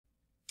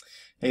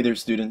Hey there,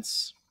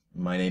 students.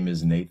 My name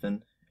is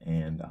Nathan,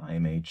 and I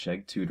am a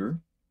Chegg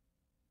tutor.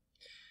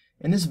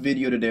 In this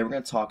video today, we're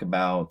going to talk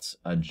about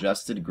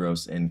adjusted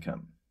gross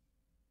income.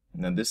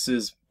 Now, this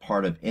is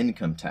part of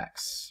income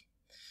tax.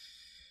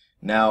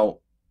 Now,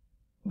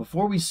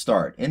 before we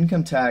start,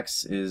 income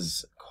tax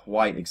is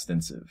quite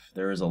extensive.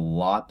 There is a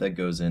lot that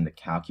goes into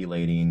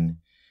calculating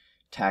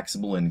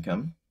taxable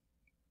income.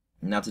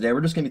 Now, today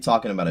we're just going to be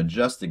talking about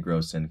adjusted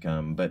gross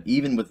income, but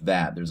even with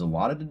that, there's a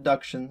lot of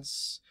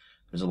deductions.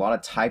 There's a lot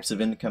of types of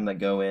income that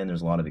go in.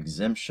 There's a lot of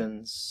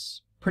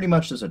exemptions. Pretty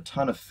much there's a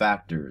ton of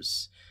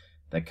factors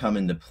that come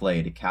into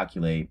play to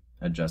calculate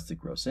adjusted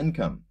gross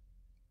income.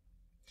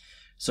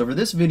 So for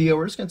this video,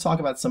 we're just going to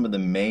talk about some of the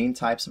main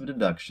types of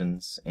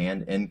deductions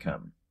and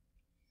income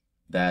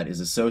that is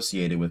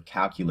associated with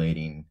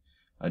calculating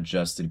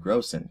adjusted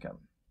gross income.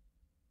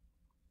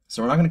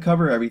 So we're not going to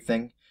cover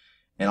everything.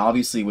 And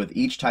obviously with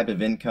each type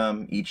of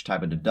income, each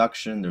type of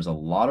deduction, there's a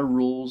lot of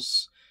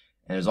rules.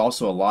 And there's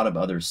also a lot of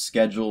other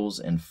schedules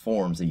and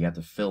forms that you have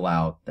to fill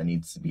out that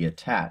needs to be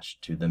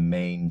attached to the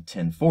main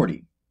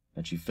 1040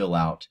 that you fill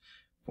out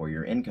for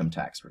your income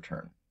tax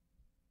return.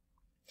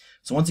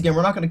 So once again,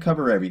 we're not going to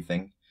cover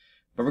everything,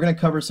 but we're going to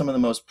cover some of the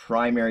most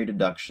primary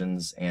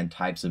deductions and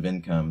types of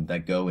income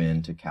that go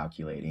into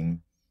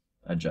calculating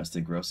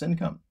adjusted gross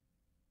income.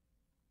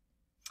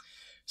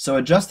 So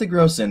adjusted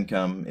gross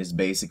income is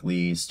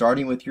basically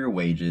starting with your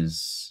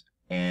wages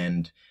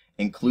and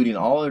including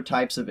all other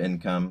types of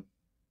income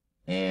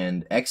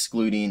and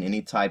excluding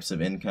any types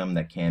of income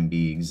that can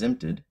be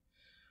exempted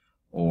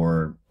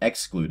or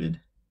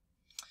excluded.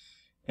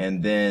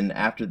 And then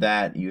after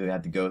that, you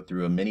have to go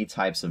through many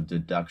types of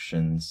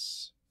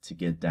deductions to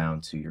get down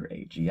to your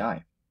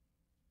AGI.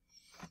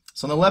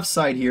 So on the left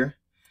side here,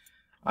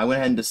 I went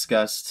ahead and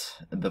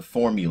discussed the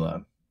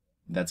formula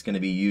that's going to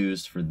be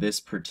used for this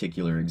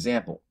particular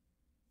example.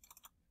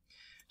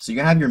 So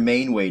you have your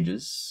main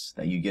wages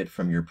that you get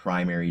from your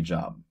primary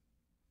job.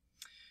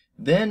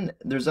 Then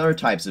there's other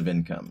types of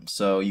income.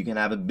 So you can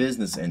have a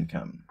business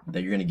income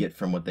that you're going to get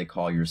from what they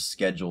call your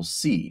Schedule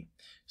C.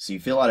 So you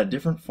fill out a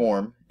different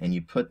form and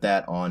you put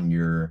that on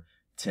your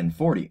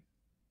 1040.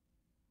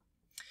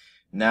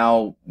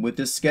 Now with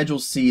this Schedule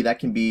C, that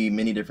can be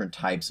many different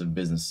types of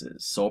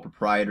businesses. Sole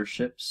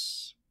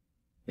proprietorships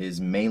is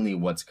mainly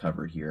what's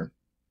covered here.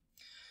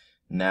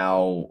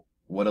 Now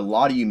what a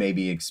lot of you may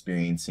be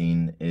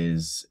experiencing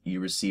is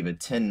you receive a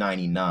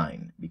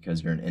 1099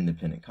 because you're an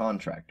independent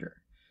contractor.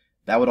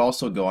 That would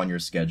also go on your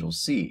Schedule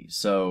C.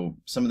 So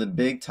some of the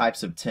big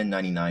types of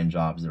 1099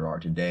 jobs there are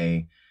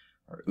today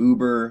are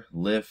Uber,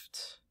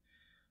 Lyft,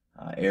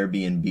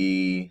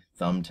 Airbnb,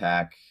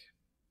 Thumbtack.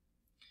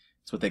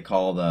 It's what they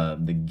call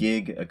the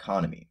gig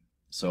economy.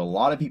 So a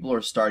lot of people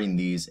are starting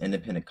these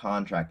independent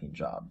contracting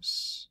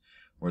jobs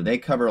where they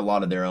cover a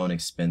lot of their own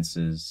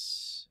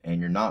expenses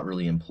and you're not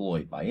really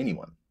employed by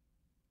anyone.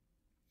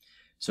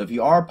 So if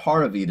you are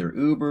part of either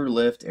Uber,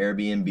 Lyft,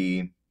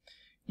 Airbnb,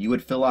 you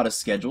would fill out a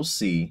Schedule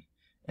C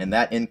and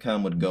that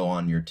income would go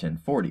on your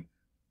 1040.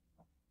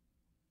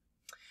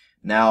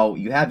 Now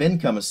you have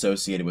income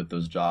associated with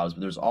those jobs,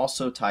 but there's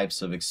also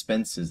types of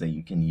expenses that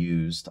you can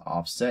use to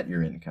offset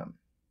your income.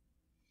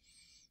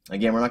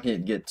 Again, we're not going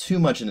to get too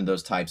much into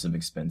those types of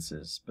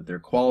expenses, but they're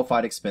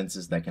qualified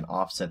expenses that can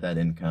offset that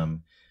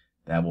income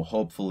that will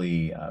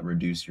hopefully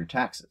reduce your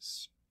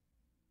taxes.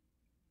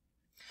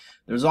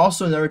 There's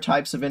also other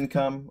types of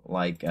income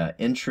like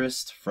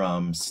interest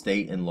from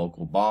state and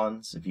local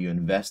bonds. If you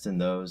invest in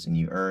those and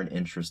you earn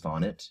interest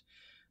on it,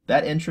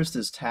 that interest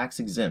is tax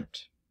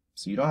exempt,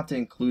 so you don't have to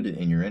include it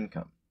in your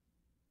income.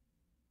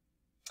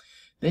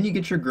 Then you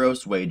get your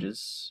gross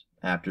wages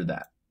after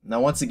that. Now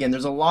once again,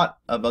 there's a lot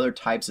of other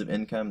types of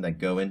income that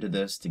go into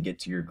this to get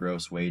to your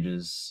gross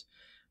wages,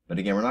 but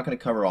again, we're not going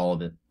to cover all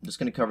of it. I'm just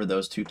going to cover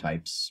those two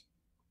types.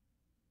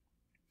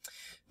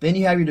 Then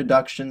you have your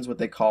deductions, what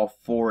they call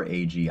for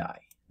AGI.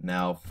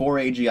 Now, for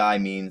AGI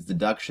means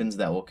deductions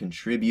that will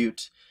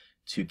contribute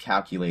to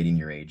calculating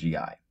your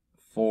AGI.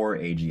 For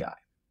AGI.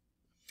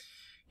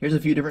 Here's a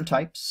few different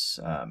types.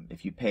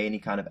 If you pay any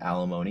kind of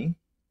alimony,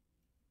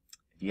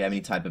 if you have any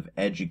type of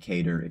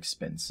educator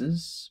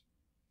expenses,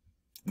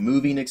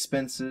 moving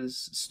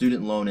expenses,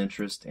 student loan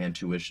interest, and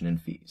tuition and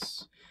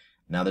fees.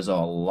 Now, there's a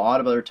lot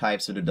of other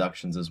types of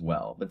deductions as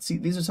well, but see,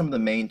 these are some of the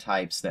main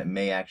types that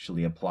may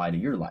actually apply to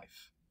your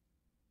life.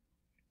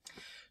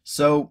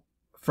 So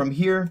from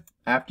here,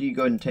 after you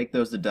go ahead and take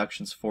those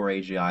deductions for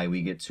AGI,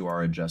 we get to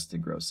our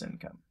adjusted gross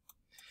income.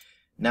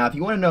 Now, if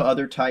you want to know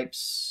other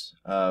types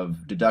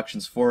of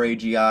deductions for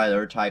AGI,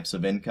 other types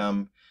of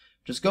income,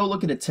 just go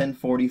look at a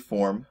 1040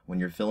 form when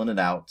you're filling it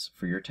out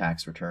for your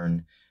tax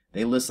return.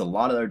 They list a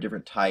lot of other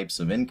different types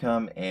of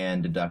income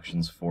and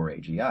deductions for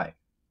AGI.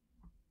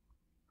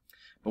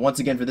 But once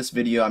again, for this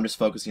video, I'm just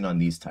focusing on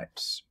these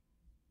types.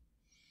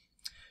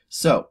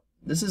 So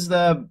this is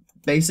the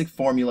basic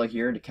formula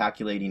here to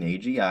calculating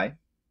AGI.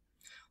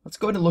 Let's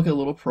go ahead and look at a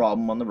little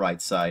problem on the right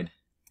side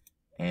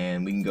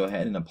and we can go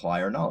ahead and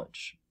apply our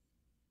knowledge.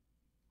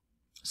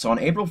 So on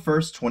April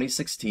 1st,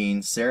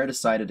 2016, Sarah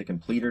decided to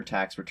complete her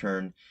tax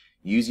return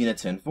using a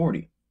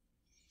 1040.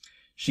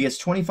 She gets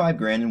 25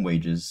 grand in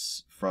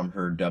wages from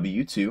her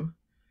W-2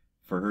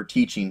 for her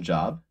teaching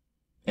job,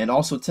 and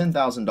also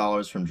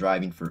 $10,000 from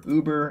driving for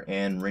Uber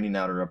and renting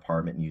out her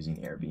apartment using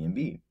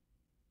Airbnb.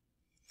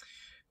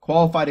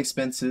 Qualified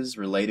expenses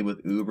related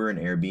with Uber and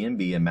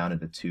Airbnb amounted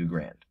to 2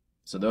 grand.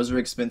 So those are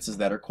expenses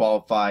that are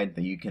qualified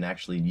that you can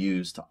actually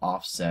use to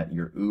offset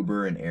your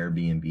Uber and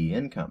Airbnb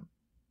income.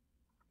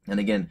 And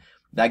again,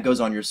 that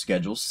goes on your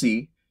Schedule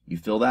C. You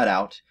fill that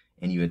out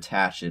and you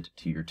attach it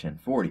to your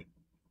 1040.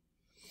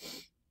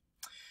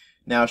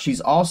 Now, she's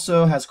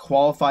also has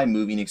qualified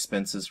moving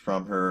expenses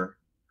from her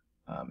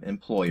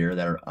employer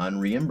that are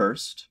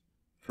unreimbursed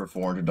for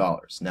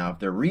 $400. Now, if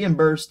they're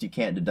reimbursed, you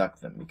can't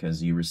deduct them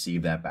because you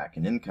receive that back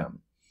in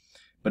income.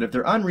 But if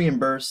they're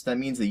unreimbursed, that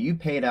means that you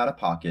paid out of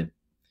pocket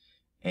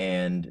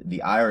and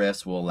the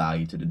IRS will allow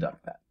you to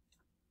deduct that.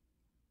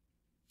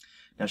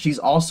 Now, she's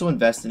also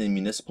invested in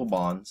municipal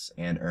bonds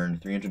and earned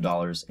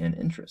 $300 in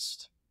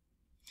interest.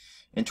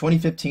 In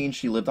 2015,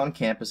 she lived on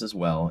campus as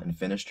well and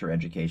finished her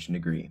education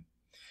degree.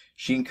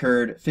 She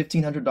incurred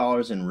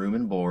 $1,500 in room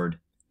and board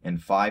and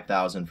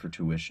 $5,000 for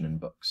tuition and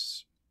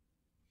books.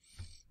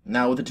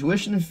 Now, with the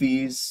tuition and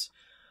fees,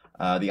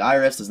 the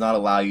IRS does not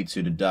allow you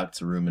to deduct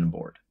room and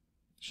board.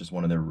 It's just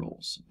one of their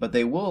rules. But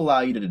they will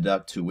allow you to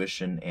deduct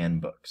tuition and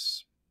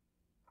books.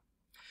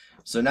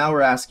 So now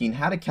we're asking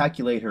how to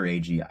calculate her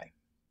AGI.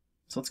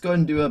 So let's go ahead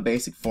and do a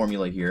basic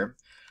formula here.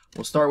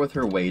 We'll start with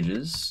her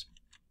wages.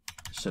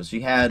 So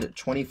she had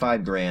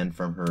 25 grand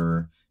from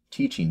her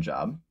teaching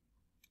job.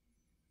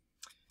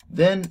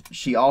 Then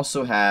she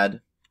also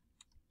had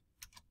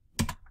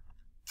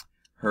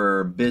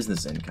her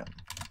business income,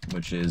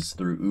 which is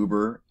through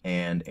Uber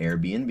and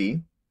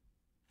Airbnb.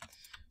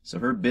 So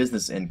her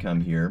business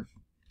income here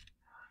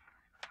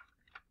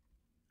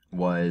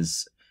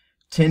was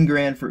 10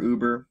 grand for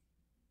Uber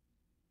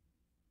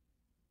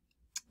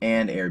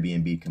and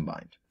Airbnb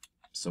combined.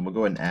 So we'll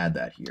go ahead and add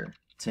that here,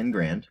 10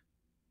 grand.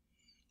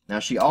 Now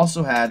she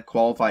also had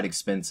qualified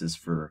expenses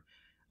for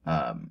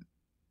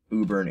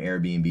Uber and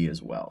Airbnb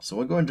as well. So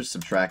we'll go ahead and just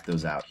subtract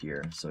those out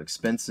here. So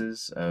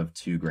expenses of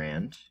 2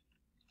 grand.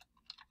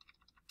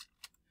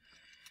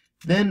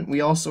 Then we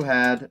also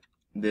had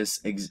this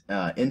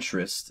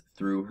interest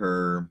through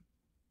her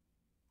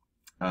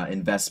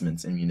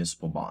investments in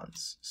municipal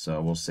bonds.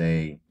 So we'll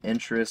say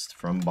interest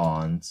from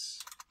bonds,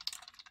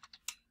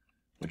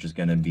 which is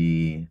going to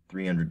be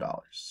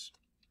 $300.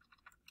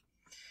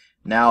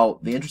 Now,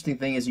 the interesting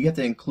thing is you have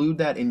to include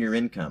that in your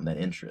income, that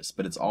interest,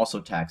 but it's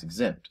also tax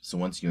exempt. So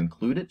once you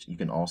include it, you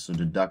can also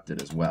deduct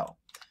it as well.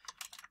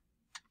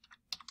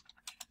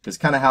 Because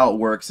kind of how it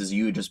works is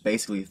you just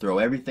basically throw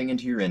everything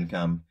into your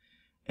income,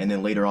 and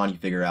then later on you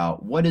figure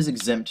out what is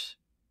exempt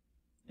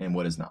and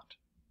what is not.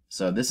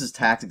 So this is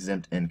tax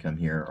exempt income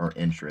here, or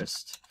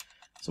interest.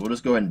 So we'll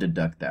just go ahead and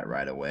deduct that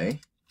right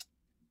away.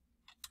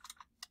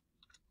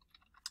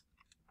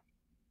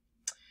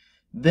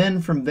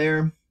 Then from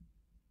there,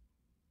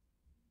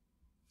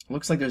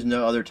 looks like there's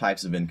no other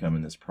types of income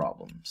in this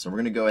problem. So we're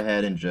going to go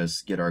ahead and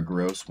just get our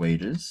gross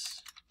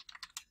wages,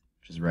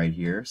 which is right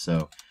here.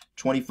 So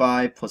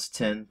 25 plus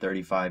 10,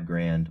 35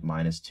 grand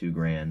minus 2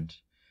 grand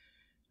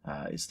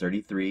is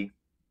 33.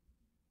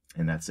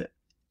 And that's it.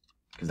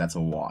 Because that's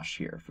a wash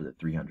here for the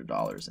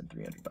 $300 and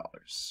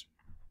 $300.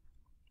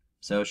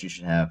 So she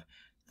should have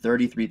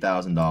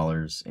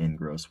 $33,000 in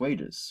gross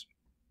wages.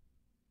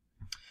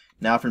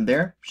 Now from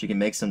there, she can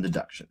make some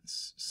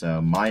deductions.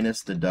 So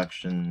minus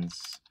deductions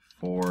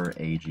for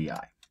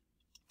AGI.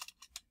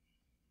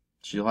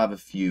 She'll have a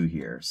few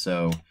here.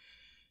 So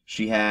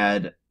she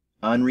had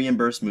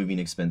unreimbursed moving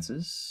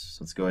expenses.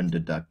 So let's go ahead and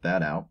deduct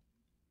that out.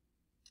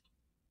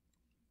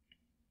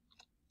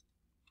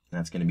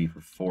 That's going to be for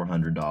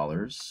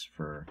 $400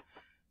 for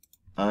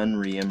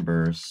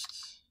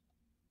unreimbursed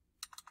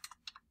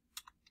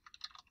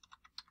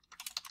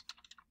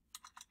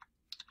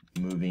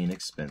moving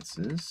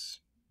expenses.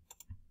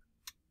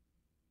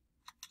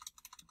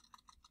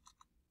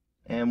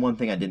 And one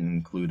thing I didn't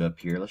include up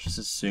here, let's just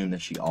assume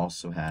that she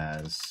also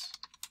has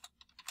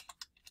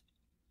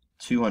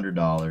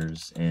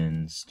 $200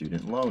 in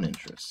student loan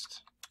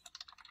interest.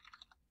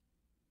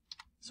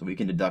 So we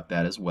can deduct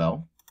that as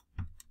well.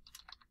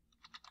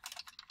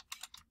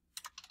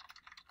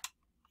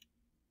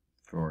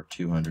 For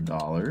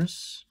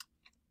 $200.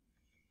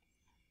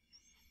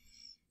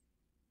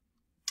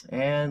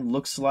 And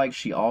looks like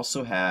she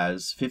also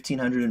has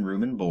 $1,500 in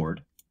room and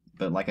board.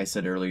 But like I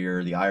said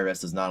earlier, the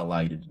IRS does not allow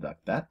you to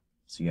deduct that.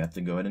 So you have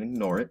to go ahead and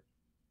ignore it.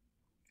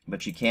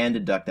 But you can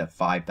deduct that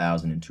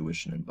 $5,000 in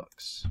tuition and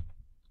books.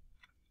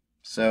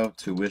 So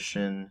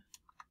tuition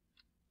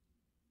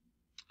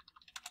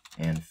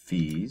and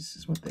fees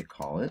is what they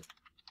call it.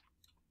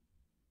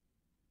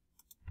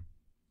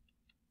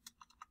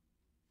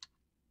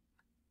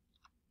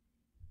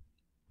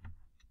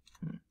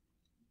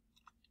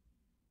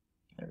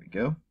 There we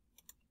go.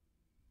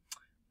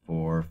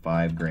 For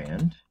 5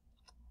 grand.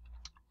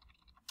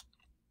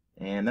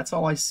 And that's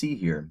all I see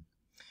here.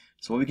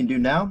 So what we can do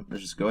now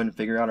is just go ahead and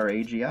figure out our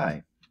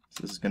AGI.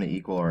 So this is going to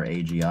equal our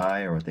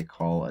AGI, or what they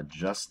call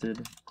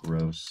adjusted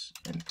gross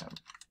income.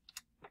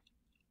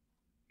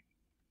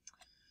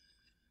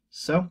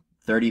 So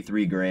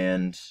 33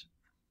 grand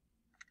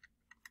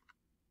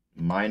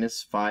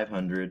minus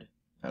 500,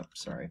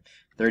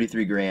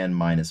 33 grand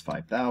minus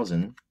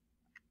 5,000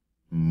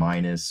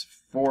 minus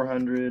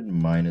 400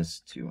 minus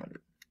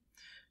 200.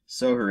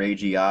 So her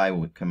AGI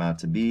would come out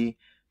to be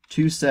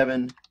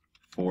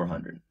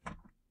 27,400.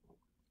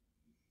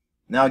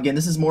 Now again,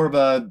 this is more of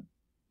a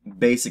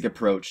basic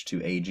approach to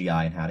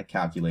AGI and how to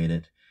calculate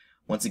it.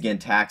 Once again,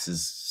 tax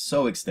is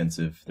so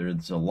extensive.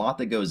 There's a lot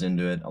that goes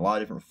into it, a lot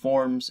of different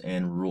forms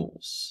and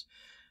rules.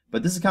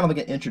 But this is kind of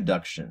like an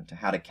introduction to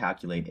how to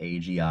calculate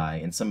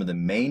AGI and some of the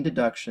main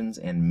deductions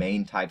and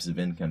main types of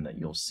income that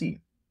you'll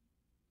see.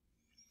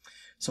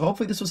 So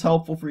hopefully this was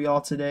helpful for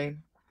y'all today.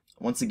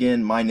 Once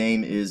again, my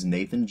name is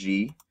Nathan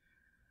G.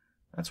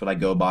 That's what I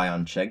go by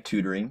on Chegg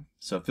Tutoring.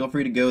 So feel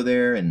free to go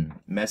there and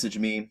message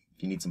me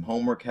if you need some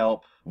homework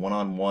help,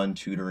 one-on-one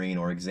tutoring,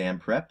 or exam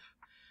prep.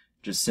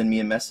 Just send me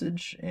a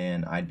message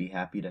and I'd be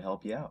happy to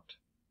help you out.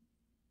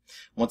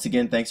 Once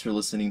again, thanks for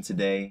listening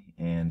today,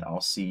 and I'll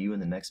see you in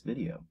the next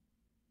video.